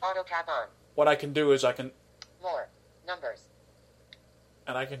editing. Auto tab on. What I can do is I can... More. Numbers.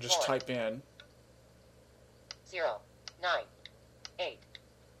 And I can just More. type in... 0, 9, 8,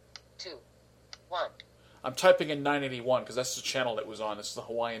 2, 1. I'm typing in 981 because that's the channel that was on. This is the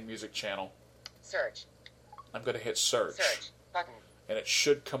Hawaiian music channel. Search. I'm going to hit search. Search. Button. And it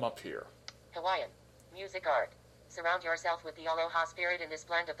should come up here. Hawaiian. Music art. Surround yourself with the aloha spirit in this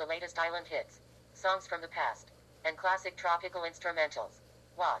blend of the latest island hits, songs from the past, and classic tropical instrumentals.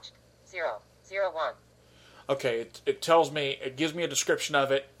 Watched. 001. Okay, it tells me, it gives me a description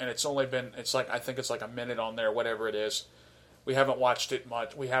of it, and it's only been, it's like, I think it's like a minute on there, whatever it is. We haven't watched it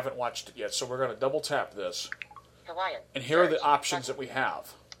much. We haven't watched it yet, so we're going to double tap this. Hawaiian. And here are the Search. options Button. that we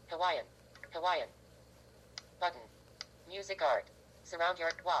have. Hawaiian. Hawaiian. Button. Music art. Surround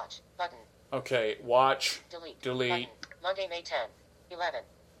your watch. Button. Okay, watch, Delete. delete. Button. Monday, May 10, 11,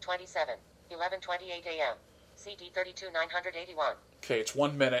 27, 11:28 a.m. CD 32981. Okay, it's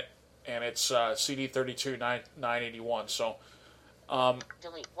 1 minute, and it's CD 32981. So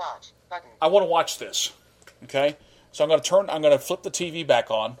Delete. Watch. Button. I want to watch this. Okay, so I'm going to flip the TV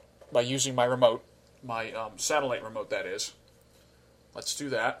back on by using my remote, my satellite remote. That is. Let's do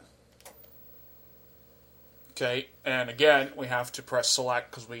that. Okay, and again, we have to press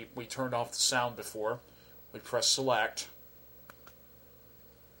select because we turned off the sound before. We press select.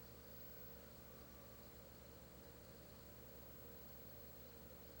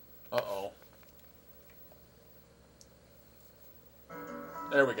 Uh-oh.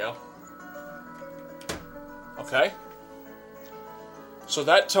 There we go. Okay. So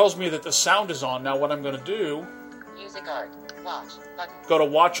that tells me that the sound is on. Now what I'm going to do, Music art. Watch. Button. go to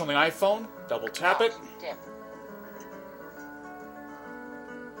watch on the iPhone, double tap it. Dim.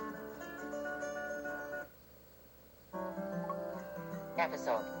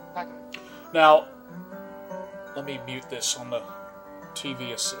 Episode. Button. Now, let me mute this on the TV.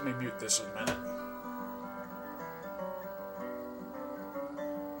 Let me mute this in a minute.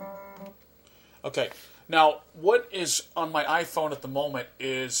 Okay, now what is on my iPhone at the moment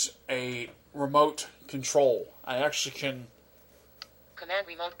is a remote control. I actually can... Command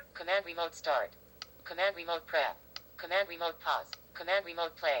remote start. Command remote prep. Command remote pause. Command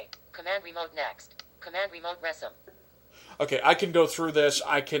remote play. Command remote next. Command remote resume. Okay, I can go through this.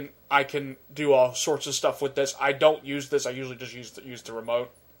 I can do all sorts of stuff with this. I don't use this. I usually just use the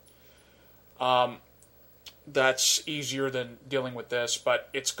remote. That's easier than dealing with this, but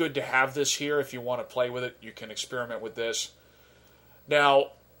it's good to have this here if you want to play with it. You can experiment with this.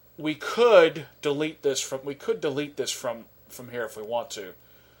 Now, we could delete this from here if we want to.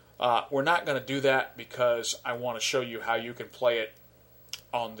 We're not going to do that because I want to show you how you can play it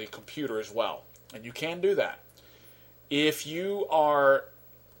on the computer as well, and you can do that. If you are,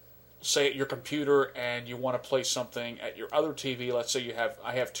 say, at your computer and you want to play something at your other TV, let's say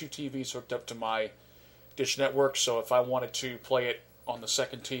I have two TVs hooked up to my Dish Network, so if I wanted to play it on the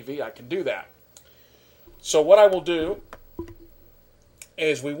second TV, I can do that. So what I will do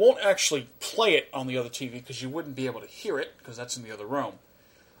is we won't actually play it on the other TV because you wouldn't be able to hear it because that's in the other room.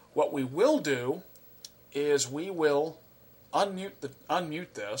 What we will do is we will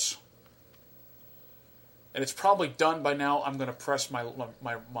unmute this. And it's probably done by now. I'm going to press my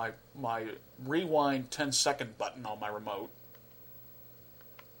rewind 10-second button on my remote.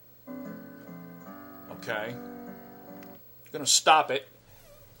 Okay. I'm going to stop it.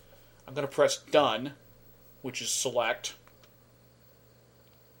 I'm going to press done, which is select.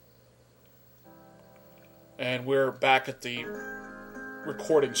 And we're back at the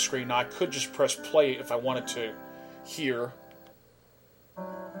recording screen. Now I could just press play if I wanted to here.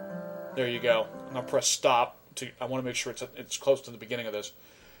 There you go. I'm going to press stop. I want to make sure it's close to the beginning of this.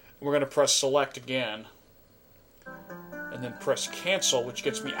 We're going to press select again. And then press cancel, which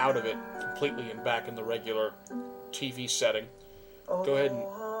gets me out of it completely and back in the regular TV setting. Go ahead and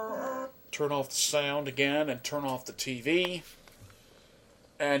turn off the sound again and turn off the TV.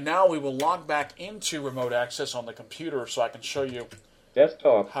 And now we will log back into remote access on the computer so I can show you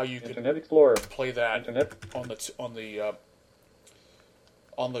desktop, how you Internet can Explorer, play that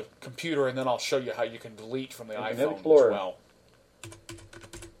on the computer, and then I'll show you how you can delete from the Internet iPhone Explorer. as well.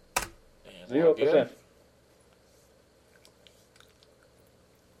 And log in. 0%.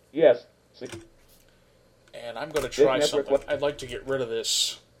 Yes. And I'm going to try Network something. what? I'd like to get rid of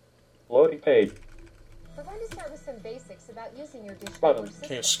this. Loading page. We're going to start with some basics about using your Dish Button. Network system.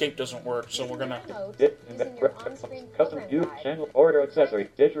 Okay, escape doesn't work, so we're going to... Dit, Using your on-screen custom program view, guide. channel, order, accessory,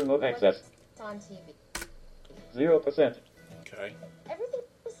 dish remote access. What's on TV. 0%. Okay, Everything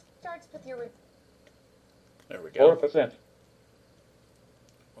starts with your... there we go. 4%.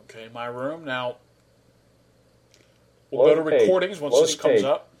 Okay, my room. Now, We'll go to Loading page. recordings once Loading this comes page.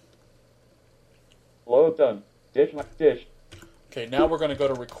 up. Load done. Dish. Okay, now we're going to go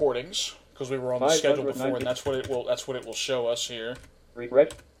to recordings because we were on the schedule before, 590. and that's what it will show us here.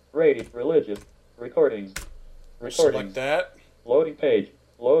 Rating. Religious. Recordings. Select that. Loading page.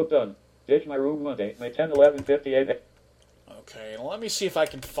 Load done. Ditch my room Monday, May 10, 11, 58. Okay, now let me see if I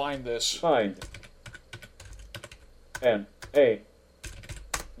can find this. Find. N-A.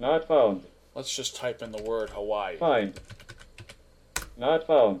 Not found. Let's just type in the word Hawaii. Find. Not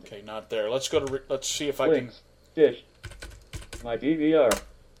found. Okay, not there. Let's go to. Let's see if I Links. Dish. My DVR.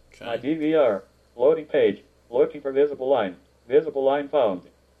 can. My DVR. Loading page. Looking for visible line. Visible line found.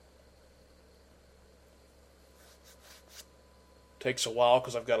 Takes a while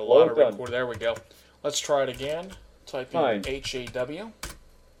because I've got a Load lot of done. record. There we go. Let's try it again. Type in Find. HAW.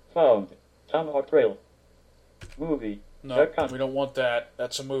 Found. Tomahawk Trail. Movie. No, we don't want that.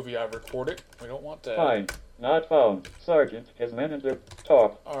 That's a movie I've recorded. We don't want that. Find. Not found. Sergeant. His men in the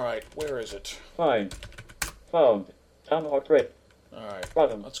top. All right, where is it? Find. Found. Tomahawk Trail. All right.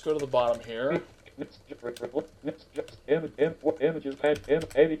 Bottom. Let's go to the bottom here. Images,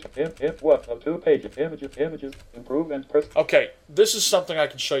 what? Of 2 pages. Images, improve and press. Okay, this is something I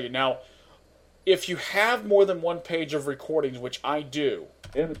can show you. Now, if you have more than one page of recordings, which I do.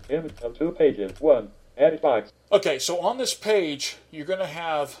 Image of 2 pages. 1. Edit box. Okay, so on this page, you're going to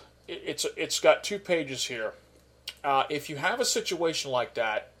have, it's got 2 pages here. If you have a situation like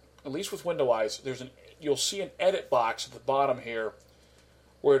that, at least with Windows, you'll see an edit box at the bottom here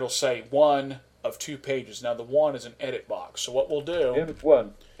where it'll say 1 of 2 pages. Now the 1 is an edit box. So what we'll do, Image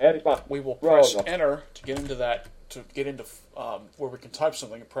 1. Edit box. we will press Browser. enter to get into that, where we can type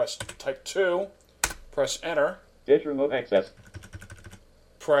something. Press type 2, press enter, Dish remote access.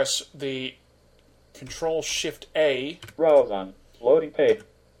 press the Control Shift A, Browse on. Loading page.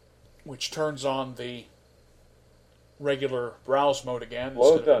 which turns on the regular browse mode again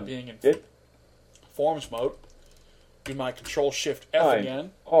Load instead done. of being in Dish. forms mode. Do my Control Shift F Find.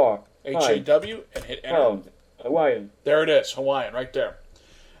 again, R. HAW, and hit enter. Found. Hawaiian. There it is, Hawaiian, right there.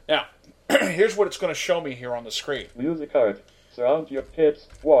 Now, here's what it's going to show me here on the screen. Music art. Surround your hits.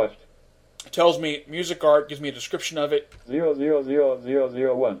 Watched. It tells me music art, gives me a description of it.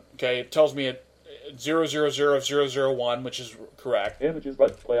 000001. Okay, it tells me it 000001, which is correct. Images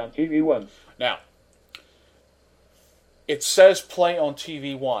but play on TV 1. Now, it says play on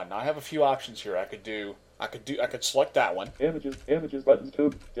TV 1. I have a few options here. I could select that one. Images button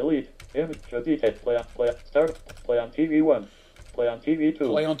 2. Delete. Image detail. Play on TV 1. Play on TV 2.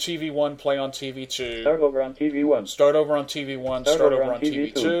 Play on TV 1, play on TV 2. Start over on TV 1. Start over on TV 1, start over on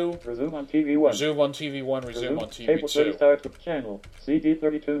TV 2. Resume on TV 1. Resume on TV 1, resume on TV Table 30 2. start channel. CD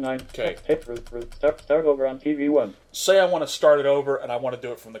 32.9. Okay. Start over on TV 1. Say I want to start it over and I want to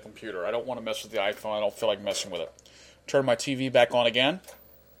do it from the computer. I don't want to mess with the iPhone. I don't feel like messing with it. Turn my TV back on again.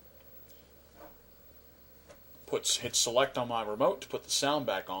 Hit select on my remote to put the sound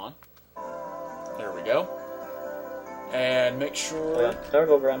back on. There we go. And make sure Start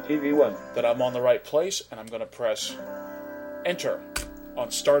over on TV 1. that I'm on the right place, and I'm going to press enter on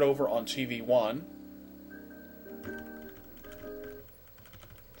start over on TV 1.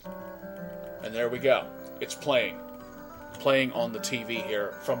 And there we go. It's playing on the TV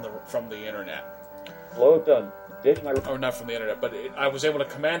here from the internet. Load done. Or not from the internet, but I was able to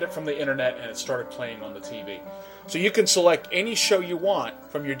command it from the internet, and it started playing on the TV. So you can select any show you want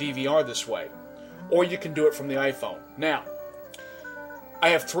from your DVR this way, or you can do it from the iPhone. Now, I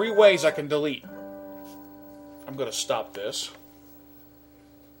have 3 ways I can delete. I'm going to stop this.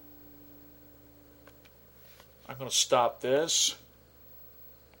 I'm going to stop this.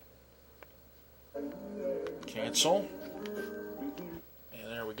 Cancel. And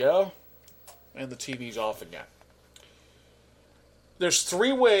there we go. And the TV's off again. There's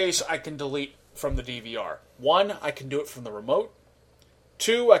 3 ways I can delete from the DVR. 1, I can do it from the remote.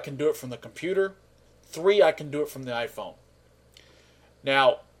 2, I can do it from the computer. 3, I can do it from the iPhone.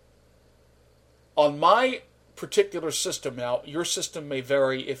 Now, on my particular system, now your system may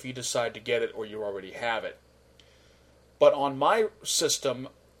vary if you decide to get it or you already have it. But on my system,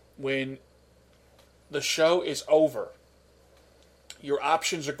 when the show is over, your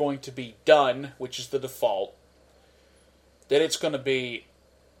options are going to be done, which is the default. Then it's going to be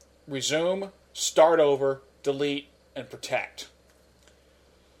resume, start over, delete, and protect.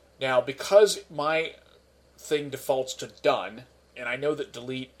 Now, because my thing defaults to done, and I know that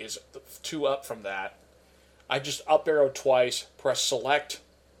delete is 2 up from that, I just up arrow twice, press select,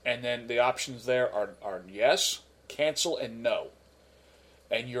 and then the options there are yes, cancel, and no.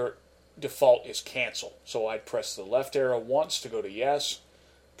 And your default is cancel. So I'd press the left arrow once to go to yes,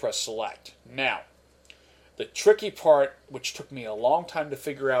 press select. Now, The tricky part, which took me a long time to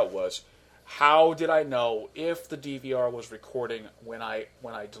figure out, was how did I know if the DVR was recording when I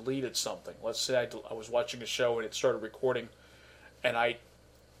deleted something? Let's say I was watching a show and it started recording, and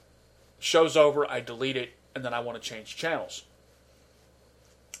show's over, I delete it, and then I want to change channels.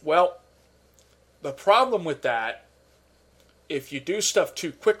 Well, the problem with that, if you do stuff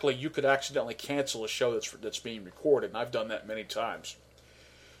too quickly, you could accidentally cancel a show that's being recorded, and I've done that many times.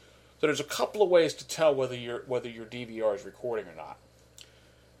 So there's a couple of ways to tell whether your DVR is recording or not.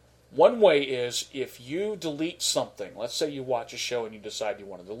 One way is if you delete something. Let's say you watch a show and you decide you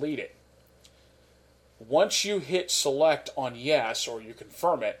want to delete it. Once you hit select on yes, or you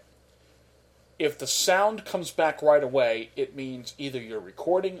confirm it, if the sound comes back right away, it means either you're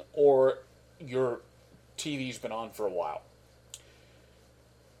recording or your TV's been on for a while.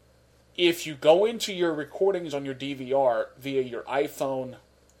 If you go into your recordings on your DVR via your iPhone,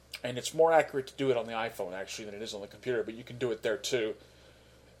 and it's more accurate to do it on the iPhone actually than it is on the computer, but you can do it there too,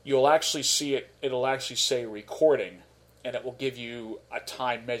 you'll actually see it'll actually say recording, and it will give you a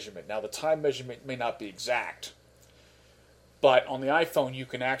time measurement. Now the time measurement may not be exact, but on the iPhone you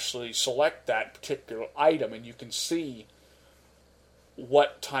can actually select that particular item and you can see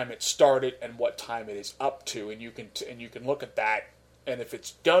what time it started and what time it is up to, and you can look at that, and if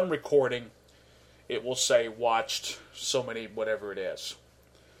it's done recording, it will say watched so many whatever it is.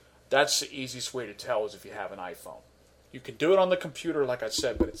 That's the easiest way to tell is if you have an iPhone. You can do it on the computer, like I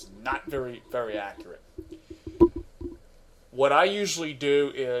said, but it's not very, very accurate. What I usually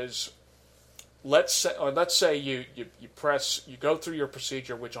do is, let's say you go through your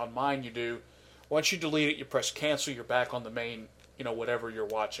procedure, which on mine you do. Once you delete it, you press cancel. You're back on the main, whatever you're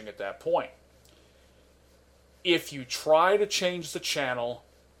watching at that point. If you try to change the channel,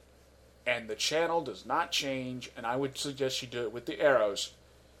 and the channel does not change, and I would suggest you do it with the arrows,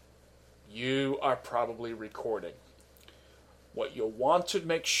 you are probably recording. What you'll want to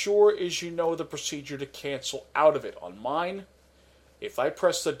make sure is you know the procedure to cancel out of it. On mine, if I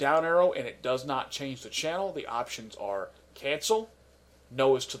press the down arrow and it does not change the channel, the options are cancel,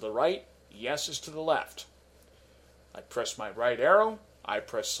 no is to the right, yes is to the left. I press my right arrow, I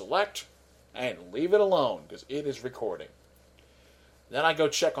press select, and leave it alone because it is recording. Then I go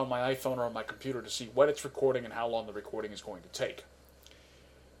check on my iPhone or on my computer to see what it's recording and how long the recording is going to take.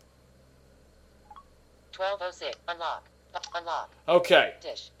 12:06. Unlock. Unlock. Okay.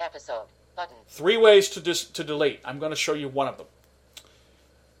 Dish. Episode. Button. 3 ways to delete. I'm going to show you one of them.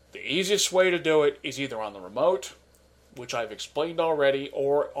 The easiest way to do it is either on the remote, which I've explained already,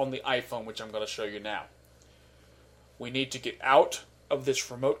 or on the iPhone, which I'm going to show you now. We need to get out of this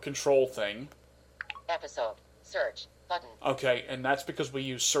remote control thing. Episode. Search. Button. Okay, and that's because we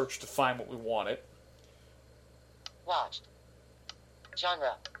use search to find what we wanted. Watched.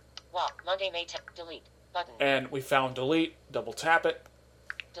 Genre. Monday, May 10th. Delete. Button. And we found delete. Double tap it.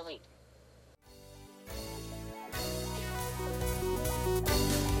 Delete.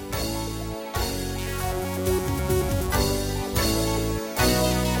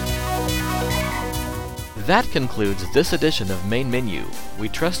 That concludes this edition of Main Menu. We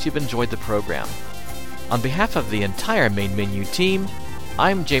trust you've enjoyed the program. On behalf of the entire Main Menu team,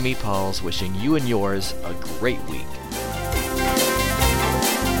 I'm Jamie Pauls, wishing you and yours a great week.